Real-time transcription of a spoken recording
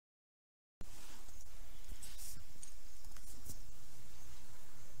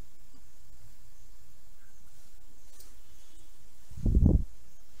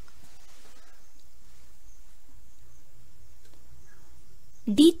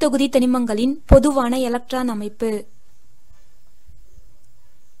D தொகுதி தனிமங்களின் பொதுவான எலக்ட்ரான் அமைப்பு.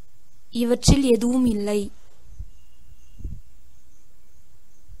 இவற்றில் எதுவும் இல்லை.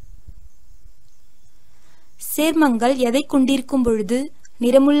 சேர்மங்கள் எதை கொண்டிருக்கும் பொழுது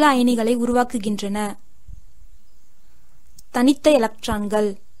நிறமுள்ள அயனிகளை உருவாக்குகின்றன? தனித்த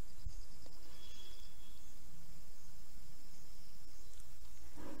எலக்ட்ரான்கள்.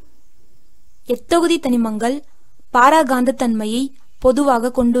 எத்தொகுதி தனிமங்கள் பாராகாந்த தன்மையை பொதுவாக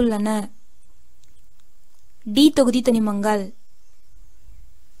கொண்டுள்ளன? டி தொகுதி தனிமங்கள்.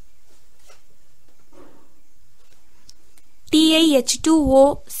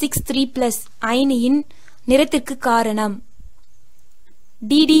 TiH2O63+ அயனியின் நிறத்திற்கு காரணம்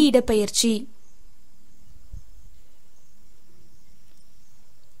dd இடப்பெயர்ச்சி.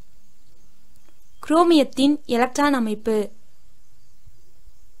 குரோமியத்தின் எலக்ட்ரான் அமைப்பு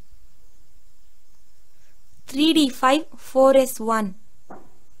 3d5 4s1.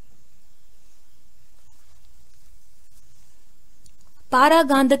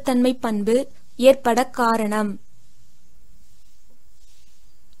 பாராகாந்தத்தன்மை பண்பு ஏற்பட காரணம்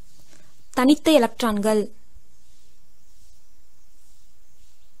தனித்த எலக்ட்ரான்கள்.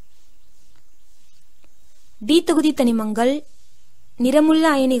 டி தொகுதி தனிமங்கள் நிறமுள்ள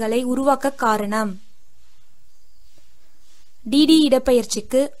அயனிகளை உருவாக்க காரணம் dd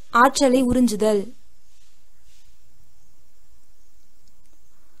இடப்பெயர்ச்சிக்கு ஆற்றலை உறிஞ்சுதல்.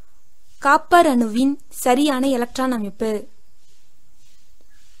 காப்பர் அணுவின் சரியான எலக்ட்ரான் அமைப்பு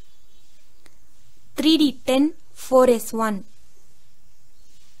 3d10 4s1.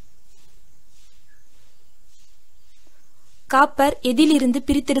 காப்பர் எதிலிருந்து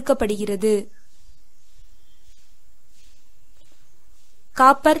பிரித்தெடுக்கப்படுகிறது?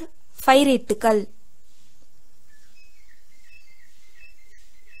 காப்பர் பைரேட்டுகள்.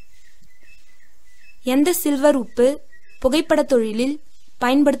 எந்த சில்வர் உப்பு புகைப்பட தொழிலில்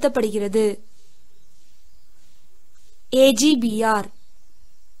பயன்படுத்தப்படுகிறது? AgBr.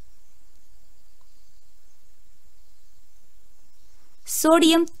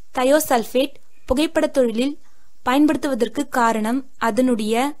 சோடியம் தயோசல்பேட் புகைப்பட தொழிலில் பயன்படுத்துவதற்கு காரணம்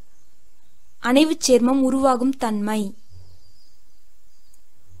அதனுடைய அணைவுச் சேர்மம் உருவாகும் தன்மை.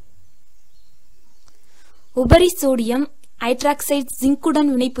 உபரி சோடியம் ஹைட்ராக்சைடு ஜிங்குடன்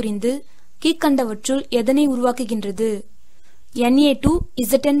வினைபுரிந்து கீழ்க்கண்டவற்றுள் எதனை உருவாக்குகின்றது?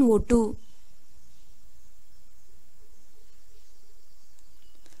 Na2ZnO2.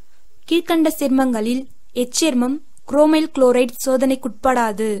 கீழ்க்கண்ட சேர்மங்களில் எச்சேர்மம் குரோமைல் குளோரைடு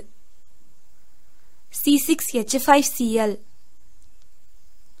சோதனைக்குட்படாது. C6H5Cl.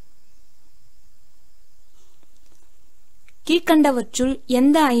 கீழ்க்கண்டவற்றுள்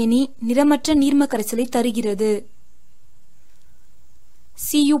எந்த அயனி நிறமற்ற நீர்ம கரைசலை தருகிறது?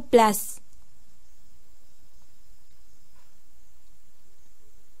 Cu+.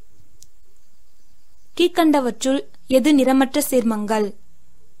 கீழ்க்கண்டவற்றுள் எது நிறமற்ற சேர்மங்கள்?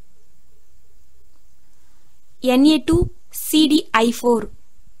 Na2CD(I4).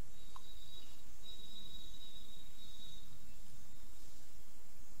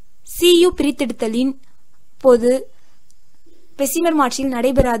 Cu பிரித்தெடுத்தலின் போது பெசிமர் மாற்றியில்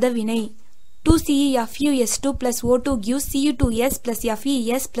நடைபெறாத வினை 2CeFuS2 plus O2 gives Cu2S plus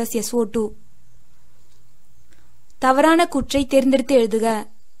FeS plus SO2. தவறான கூற்றை தேர்ந்தெடுத்து எழுதுக.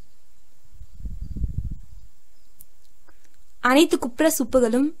 அனைத்து குப்ரஸ்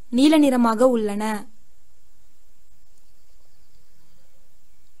உப்புகளும் நீல நிறமாக உள்ளன.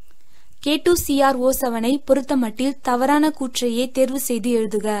 K2CrO7 பொறுத்தமட்டில் தவறான கூற்றையே தேர்வு செய்து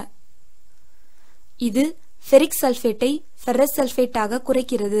எழுதுக. இது ஃபெரிக் சல்பேட்டை ஃபெரஸ் சல்பேட்டாக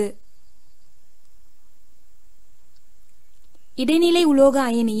குறைக்கிறது. இடைநிலை உலோக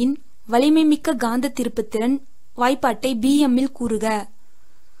அயனியின் வலிமை மிக்க காந்த திருப்புத்திறன் வாய்ப்பாட்டை Bm இல் கூறுக.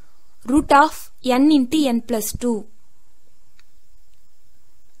 √n×n+2.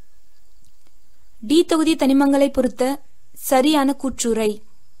 டி தொகுதி தனிமங்களை பொறுத்த சரியான கூற்றுரை.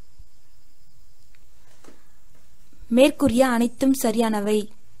 மேற்கூறிய அனைத்தும் சரியானவை.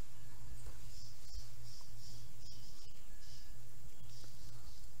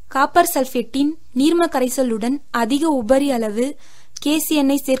 காப்பர் சல்பேட்டின் நீர்ம கரைசலுடன் அதிக உபரி அளவு KCN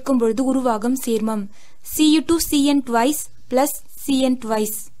சேர்க்கும் பொழுது உருவாகும் சேர்மம் Cu2Cn2 plus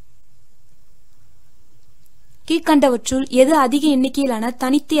Cn2. கீழ்க்கண்டவற்றுள் எது அதிக எண்ணிக்கையிலான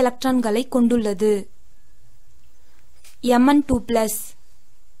தனித்த எலக்ட்ரான்களை கொண்டுள்ளது? Mn2+.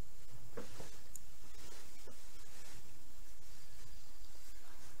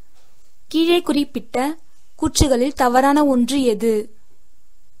 கீழே குறிப்பிட்ட கூற்றுகளில் தவறான ஒன்று எது?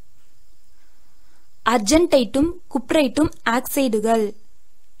 அர்ஜென்டைட்டும் குப்ரைட்டும் ஆக்சைடுகள்.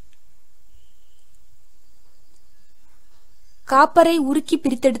 காப்பரை உருக்கி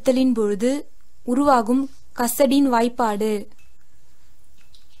பிரித்தெடுத்தலின் பொழுது உருவாகும் கசடின் வாய்ப்பாடு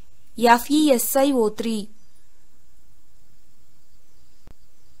FeSiO3.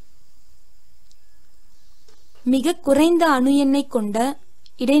 மிக குறைந்த அணு எண்ணை கொண்ட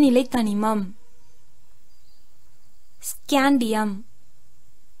இடைநிலை தனிமம் ஸ்காண்டியம்.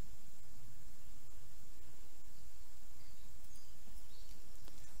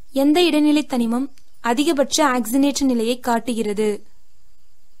 எந்த இடைநிலை தனிமம் அதிகபட்ச ஆக்சிஜனேற்ற நிலையை காட்டுகிறது?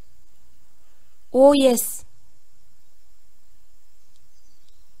 OS.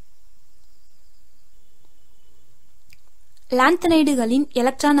 லாந்தனைடுகளின்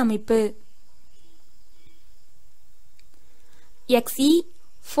எலக்ட்ரான் அமைப்பு Xe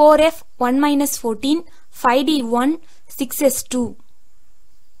 4f1-14 5d1 6s2.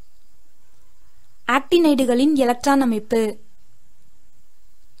 ஆக்டினைடுகளின் electron அமைப்பு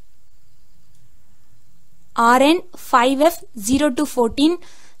Rn 5f0214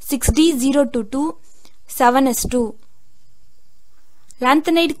 6d022 7s2.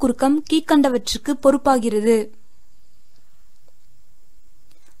 Lanthanide குறுக்கம் கீழ்க்கண்டவற்றுக்கு பொறுப்பாகிறது.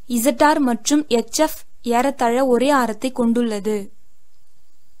 Zr மற்றும் HF ஏறத்தாழ ஒரே ஆரத்தை கொண்டுள்ளது.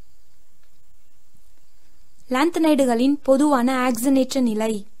 லாந்தனைடுகளின் பொதுவான ஆக்சிஜனேற்ற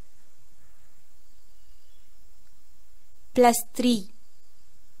நிலை +3.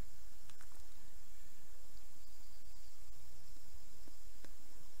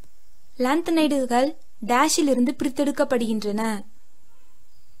 லாந்தனைடுகள் டேஷிலிருந்து பிரித்தெடுக்கப்படுகின்றன.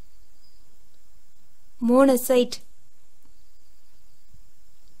 மோனோசைட்.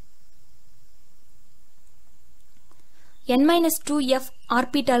 N-2f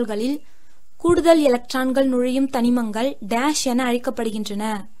ஆர்பிட்டால்களில் கூடுதல் எலக்ட்ரான்கள் நுழையும் தனிமங்கள் டேஷ் என அழைக்கப்படுகின்றன.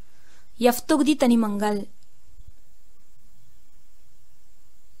 F தொகுதி தனிமங்கள்.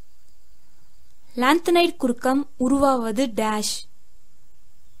 லாந்தனைடு குறுக்கம் உருவாவது டேஷ்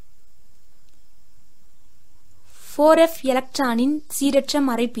 4f எலக்ட்ரானின் சீரற்ற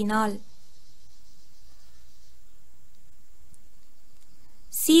மறைப்பினால்.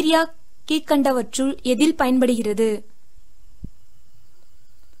 சீரியா கீழ்க்கண்டவற்றுள் எதில் பயன்படுகிறது?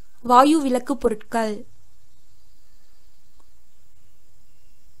 வாயு விலக்கு பொருட்கள்.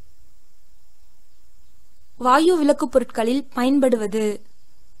 வாயு விலக்கு பொருட்களில் பயன்படுவது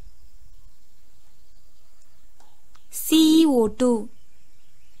CEO2.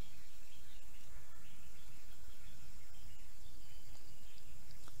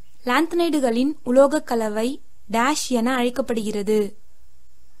 லாந்தனைடுகளின் உலோக கலவை டேஷ் என அழைக்கப்படுகிறது.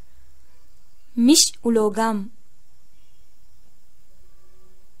 மிஷ் உலோகம்.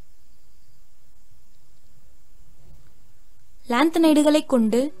 லாந்தனைடுகளை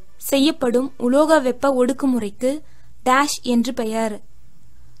கொண்டு செய்யப்படும் உலோக வெப்ப ஒடுக்குமுறைக்கு டேஷ் என்று பெயர்.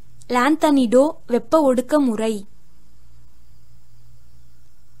 லாந்தனிடோ வெப்ப ஒடுக்க முறை.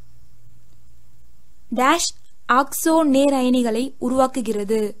 டேஷ் ஆக்சோ நேர் அயனிகளை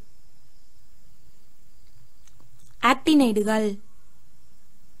உருவாக்குகிறது. ஆக்டினைடுகள்.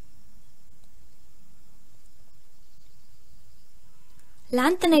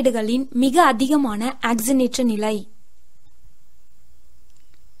 லாந்தனைடுகளின் மிக அதிகமான ஆக்சிஜனேற்ற நிலை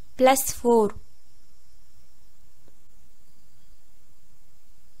 +4.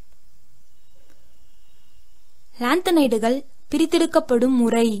 லாந்தனைடுகள் பிரித்தெடுக்கப்படும்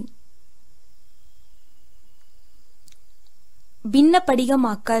முறை பின்ன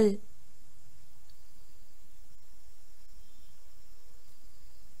படிகமாக்கல்.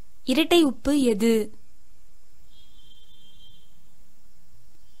 இரட்டை உப்பு எது?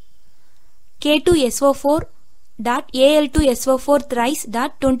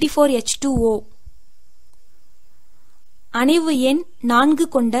 K2SO4.Al2SO4 அணைவு எண் 4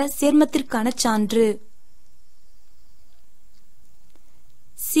 கொண்ட சேர்மத்திற்கான சான்று.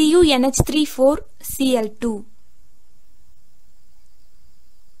 CuNH3,4Cl2.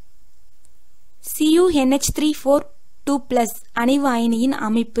 CuNH3,4 அணைவு அயனியின்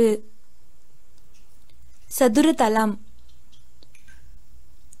அமைப்பு சதுர தளம்.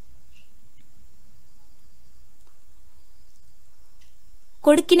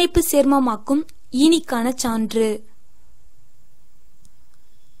 கொடுக்கிணைப்பு சேர்மமாக்கும் ஈனிக்கான சான்று.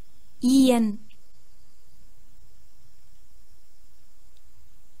 En.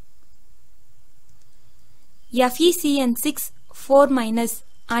 FeCN6-4-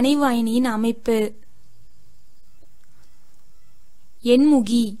 அணைவு அயனியின் அமைப்பு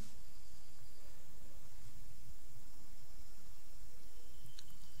எண்முகி.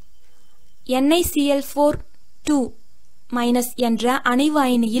 NiCl4-2- என்ற அணைவு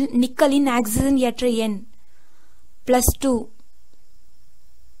அயனியில் நிக்கலின் ஆக்சிஜன் ஏற்ற எண் +2.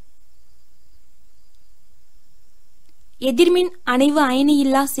 எதிர்மின் அணைவு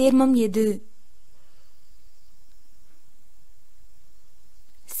அயனியில்லா சேர்மம் எது?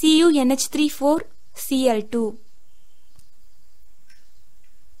 CuNH3,4Cl2.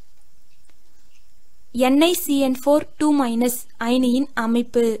 NiCN4 2- அயனியின்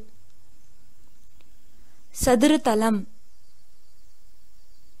அமைப்பு. சதுரத்தளம்.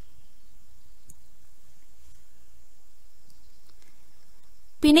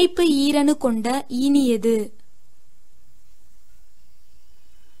 பிணைப்பு ஈரணு கொண்ட ஈனி எது?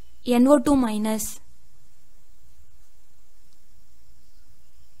 NO2-.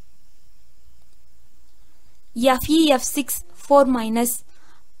 FeF6-4-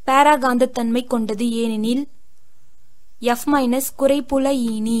 பாராகாந்தத்தன்மை கொண்டது ஏனெனில் F- குறைப்புல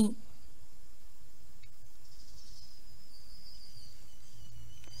ஈனி.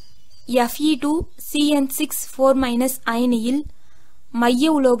 Fe2CN6-4- அயனியில்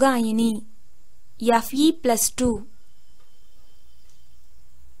மைய உலோக அயனி Fe+2.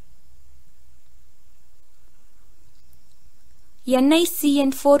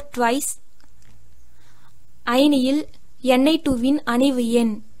 NiCN4 அயனியில் Ni2வின் அணைவு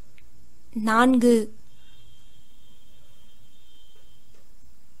எண் 4.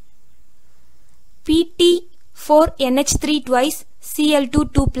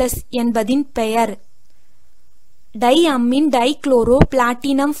 Pt4NH3 என்பதின் பெயர். டைஅம்மீன் டைகுளோரோ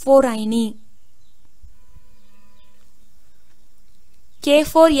பிளாட்டினம் 4 அயனி.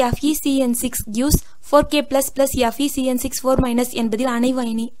 K4FeCN6 gives 4K++ FeCN6-4- என்பதில் அணைவு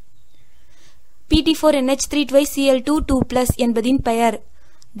அயனி. Pt4NH3Cl2 என்பதின் பெயர்.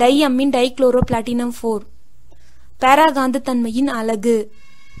 டைஅம்மீன் டைகுளோரோ பிளாட்டினம் 4. பாராகாந்தத்தன்மையின் அலகு.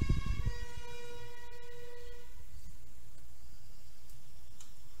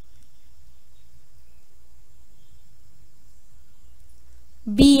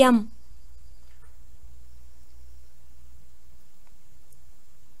 Bm.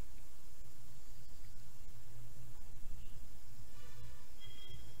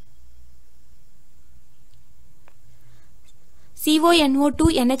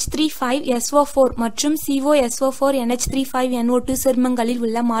 CONO2NH3 மற்றும் COSO4NH3 சேர்மங்களில்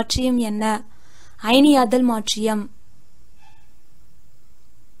உள்ள மாற்றியம் என்ன? அயனியாதல் மாற்றியம்.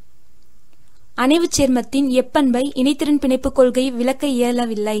 அணைவுச் சேர்மத்தின் எப்பண்பை இணைத்திறன் பிணைப்பு கொள்கை விளக்க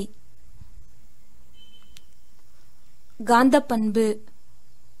இயலவில்லை. காந்தப்பண்பு.